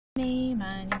Name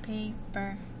on your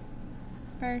paper.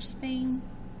 First thing.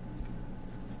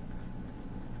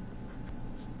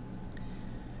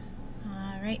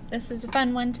 Alright, this is a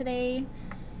fun one today.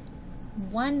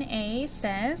 1A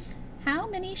says, how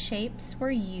many shapes were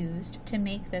used to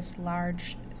make this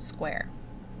large square?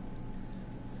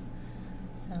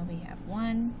 So we have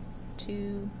 1,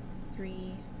 2,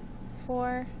 3,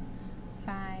 4,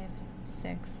 5,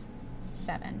 6,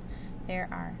 7. There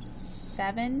are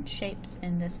 7 shapes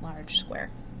in this large square.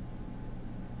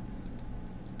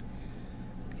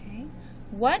 Okay.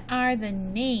 What are the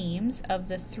names of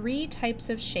the 3 types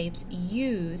of shapes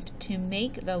used to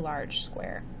make the large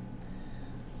square?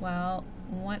 Well,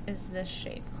 what is this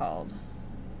shape called?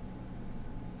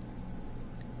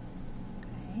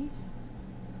 Okay.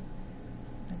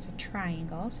 That's a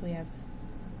triangle, so we have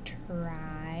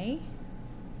triangle.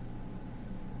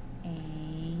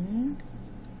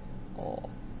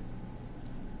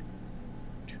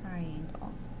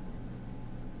 Triangle.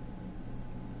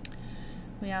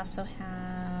 We also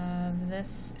have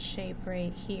this shape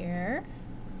right here.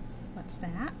 What's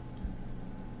that?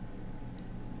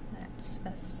 That's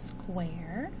a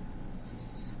square.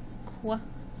 Square.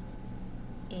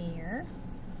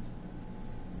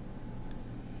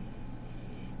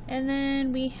 And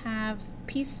then we have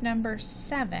piece number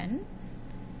 7,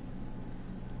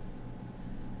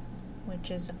 which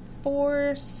is a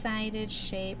 4-sided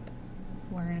shape.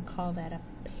 We're going to call that a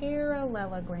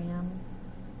parallelogram.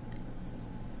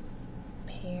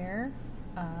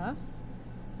 Parallelogram.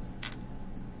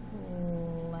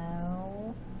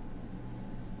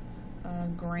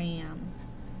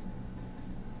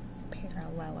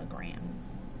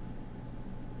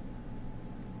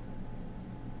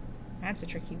 That's a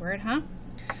tricky word, huh?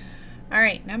 All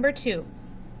right, number 2.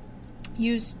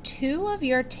 Use 2 of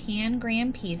your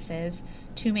Tangram pieces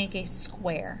to make a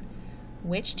square.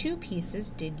 Which 2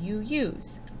 pieces did you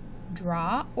use?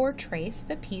 Draw or trace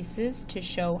the pieces to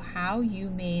show how you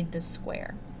made the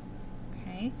square.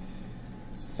 Okay,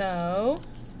 so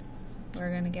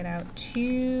we're going to get out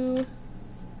 2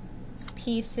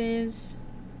 pieces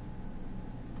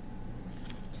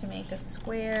to make a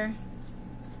square.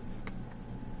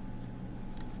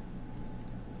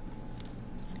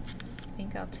 I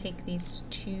think I'll take these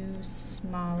 2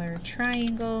 smaller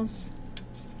triangles,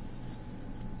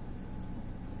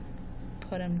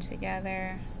 put them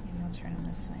together. Maybe I'll turn them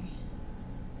this way.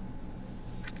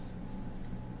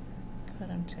 Put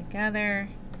them together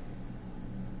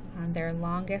on their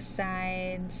longest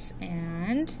sides,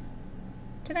 and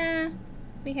ta-da!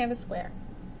 We have a square.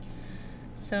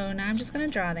 So now I'm just going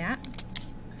to draw that.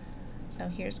 So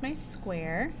here's my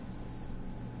square.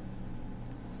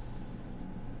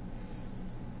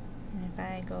 And if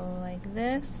I go like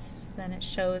this, then it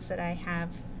shows that I have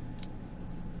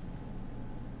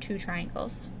 2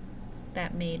 triangles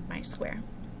that made my square.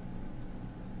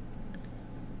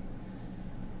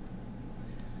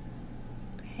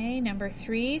 Okay, number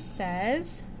 3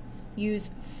 says,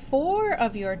 use 4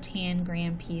 of your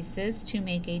Tangram pieces to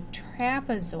make a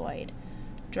trapezoid.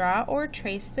 Draw or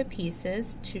trace the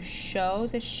pieces to show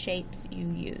the shapes you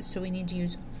use. So we need to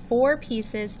use 4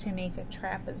 pieces to make a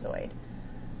trapezoid.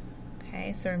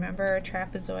 Okay, so remember a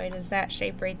trapezoid is that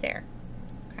shape right there.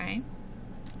 Okay.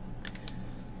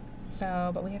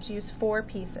 So, but we have to use 4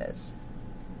 pieces.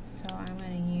 So I'm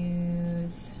going to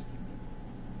use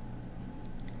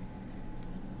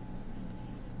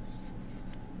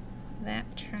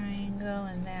that triangle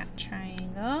and that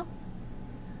triangle.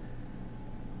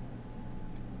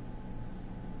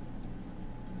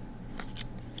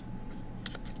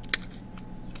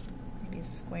 Maybe a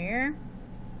square.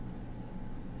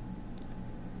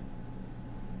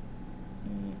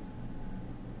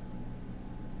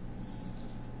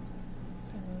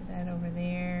 Move that over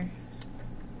there.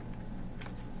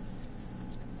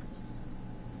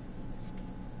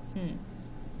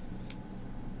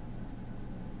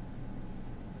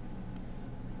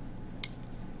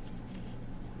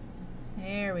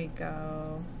 There we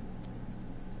go.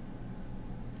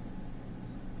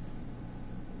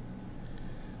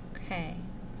 Okay,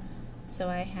 so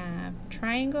I have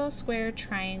triangle, square,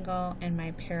 triangle, and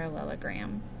my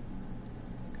parallelogram.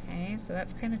 Okay, so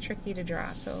that's kind of tricky to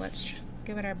draw, so let's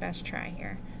give it our best try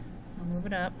here. I'll move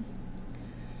it up.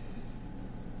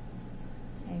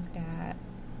 I've got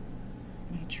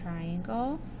my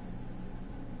triangle,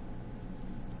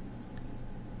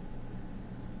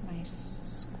 my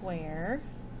square,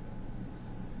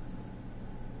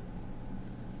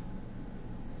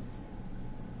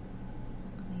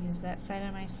 I'll use that side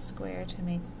of my square to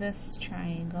make this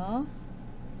triangle.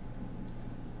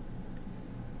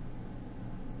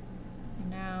 And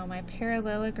now my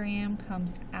parallelogram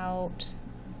comes out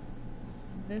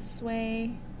this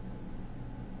way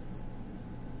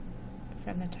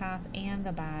from the top and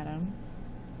the bottom,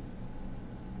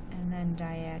 and then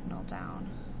diagonal down.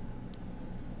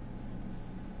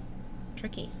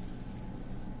 Tricky.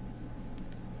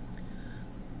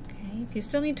 Okay, if you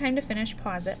still need time to finish,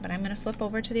 pause it, but I'm going to flip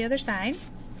over to the other side.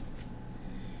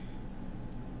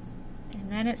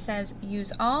 And then it says,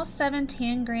 use all 7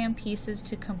 Tangram pieces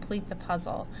to complete the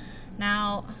puzzle.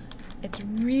 Now, it's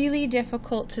really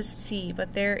difficult to see,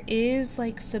 but there is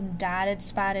like some dotted,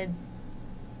 spotted,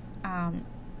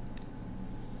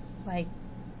 like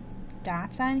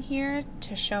dots on here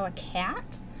to show a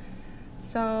cat.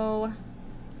 So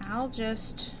I'll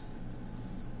just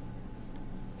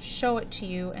show it to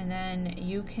you, and then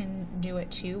you can do it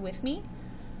too with me.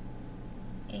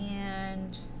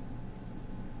 And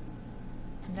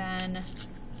then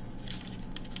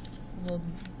we'll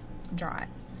draw it.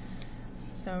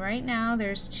 So right now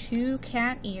there's 2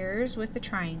 cat ears with the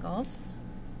triangles.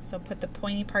 So put the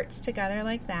pointy parts together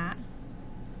like that.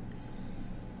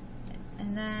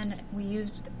 And then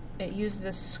it used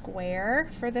the square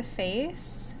for the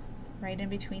face, right in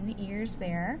between the ears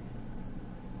there.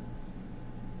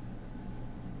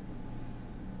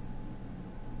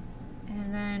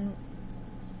 And then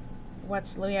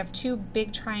we have 2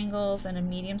 big triangles and a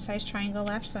medium-sized triangle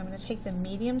left, so I'm going to take the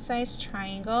medium-sized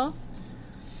triangle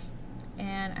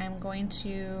and I'm going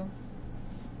to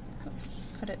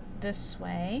put it this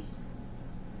way,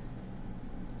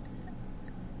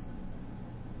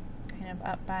 kind of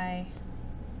up by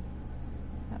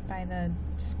the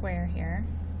square here.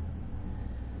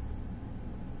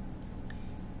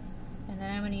 And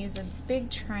then I'm going to use a big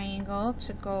triangle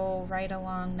to go right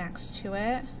along next to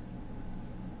it.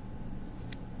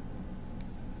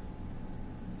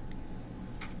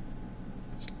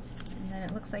 And then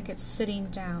it looks like it's sitting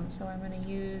down, so I'm going to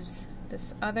use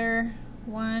this other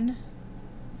one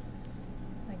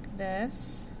like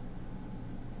this,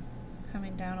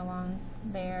 coming down along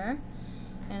there.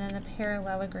 And then the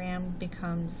parallelogram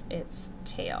becomes its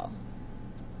tail.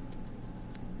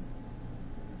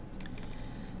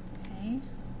 Okay,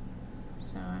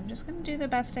 so I'm just going to do the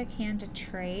best I can to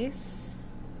trace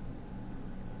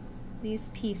these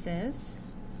pieces.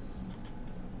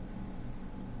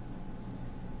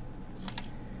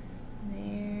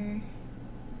 There.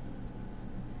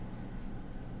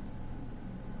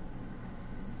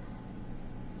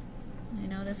 I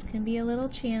know this can be a little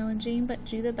challenging, but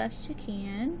do the best you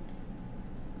can.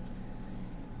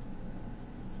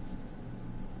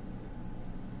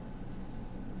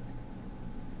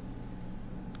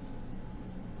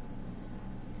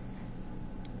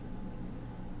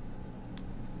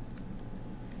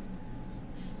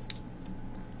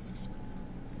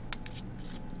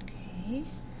 Okay,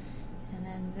 and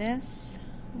then this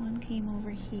one came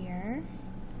over here.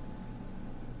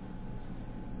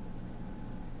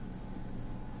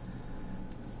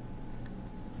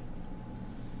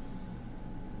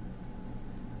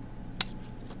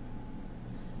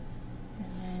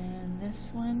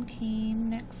 This one came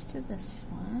next to this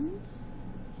one.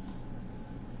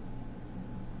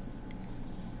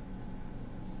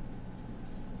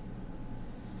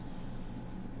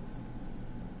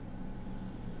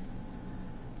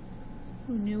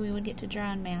 Who knew we would get to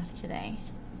draw in math today?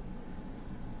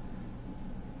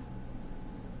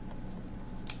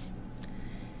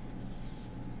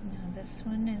 Now this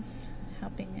one is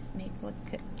helping it look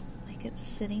like it's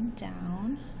sitting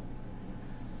down.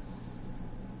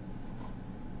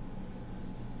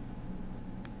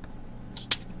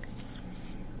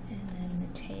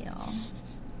 Tail.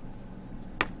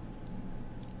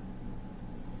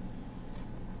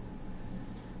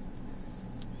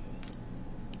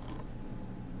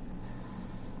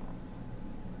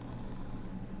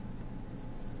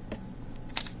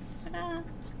 Ta-da!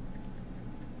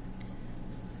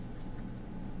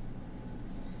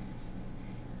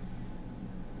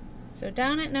 So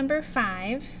down at number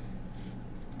 5,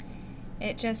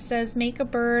 it just says make a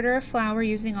bird or a flower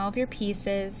using all of your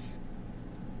pieces.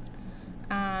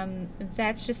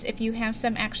 That's just if you have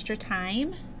some extra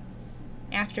time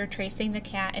after tracing the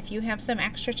cat. If you have some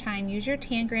extra time, use your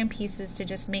Tangram pieces to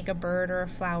just make a bird or a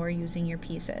flower using your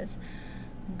pieces.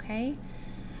 Okay?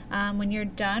 When you're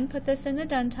done, put this in the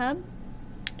done tub.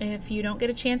 If you don't get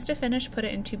a chance to finish, put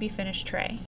it in to be finished tray.